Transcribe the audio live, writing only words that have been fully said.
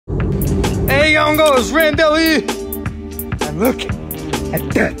Broncos, Randell here. And look at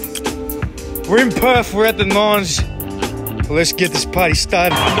that. We're in Perth, we're at the Nines. Let's get this party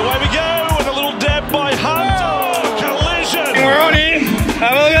started. Away we go with a little dab by Hunt. Oh, collision. And we're on in.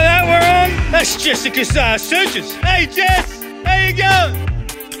 Have a look at that, we're on. That's Jessica Searches. Hey Jess, how you going?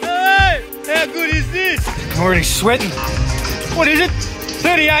 Hello. How good is this? I'm already sweating. What is it?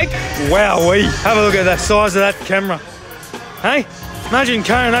 38? Wowee. Have a look at that size of that camera. Hey, imagine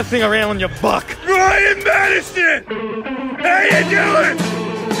carrying that thing around on your buck. Ryan Madison! How you doing?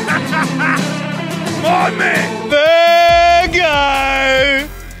 My man! Virgo!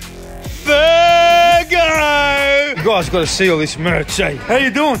 Virgo! You guys got to see all this merch, eh? How you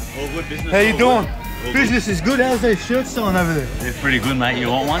doing? All good business. How you doing? Business is good. How's those shirts selling over there? They're pretty good, mate. You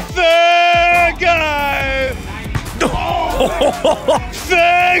want one? Virgo!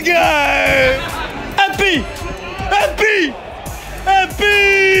 Virgo! Happy! Happy! Happy!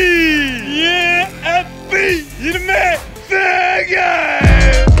 Yeah, happy! You the man! Virgo!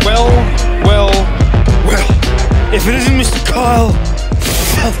 Well. If it isn't Mr. Kyle.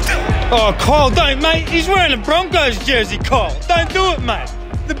 Oh, Kyle, don't, mate. He's wearing a Broncos jersey, Kyle. Don't do it, mate.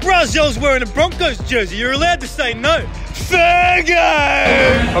 The Brazil's wearing a Broncos jersey. You're allowed to say no. Virgo!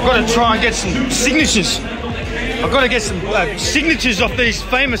 I've got to try and get some signatures. I've got to get some signatures off these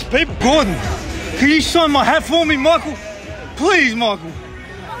famous people. Gordon, can you sign my hat for me, Michael? Please, Michael.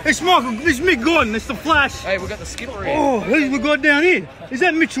 It's Michael. It's Mick Gordon. It's the Flash. Hey, we got the skipper here. Oh, who's we got down here? Is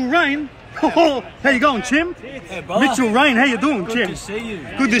that Mitchell Rain? Oh, how you going, Chim? Hey, brother. Mitchell Rain, how you doing, Chim? Good to see you.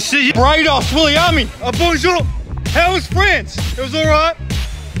 Good to see you. Brados, Willie Army. Bonjour. How was France? It was all right.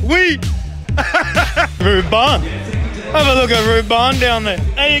 Oui. Ruban. Have a look at Ruban down there.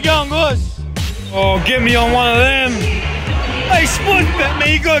 How you going, guys? Oh, get me on one of them. Hey, Sportsbet, man,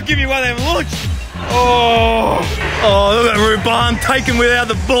 you gotta give me one of them lunch. Oh, look at Ruban taken without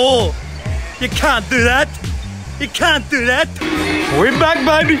the ball. You can't do that. You can't do that. We're back,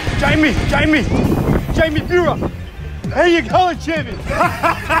 baby. Jamie Bureau. How you going, champion? Look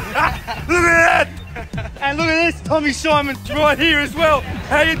at that. And look at this, Tommy Simon's right here as well.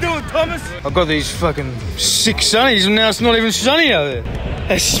 How you doing, Thomas? I've got these fucking sick sunnies and now it's not even sunny out there.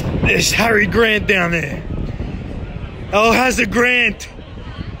 There's Harry Grant down there. Oh, Hazard Grant.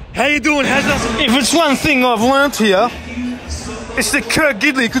 How you doing, Hazard? If it's one thing I've learnt here, it's that Kirk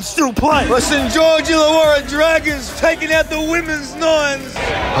Gidley could still play. Listen, George Illawarra Dragons taking out the women's Nines.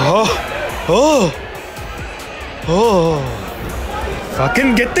 Oh.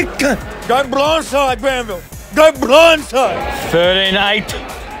 Fucking get the gun. Go blindside, Granville. Go blindside. 13-8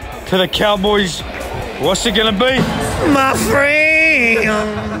 to the Cowboys. What's it gonna be? My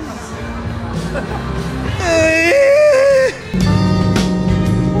friend.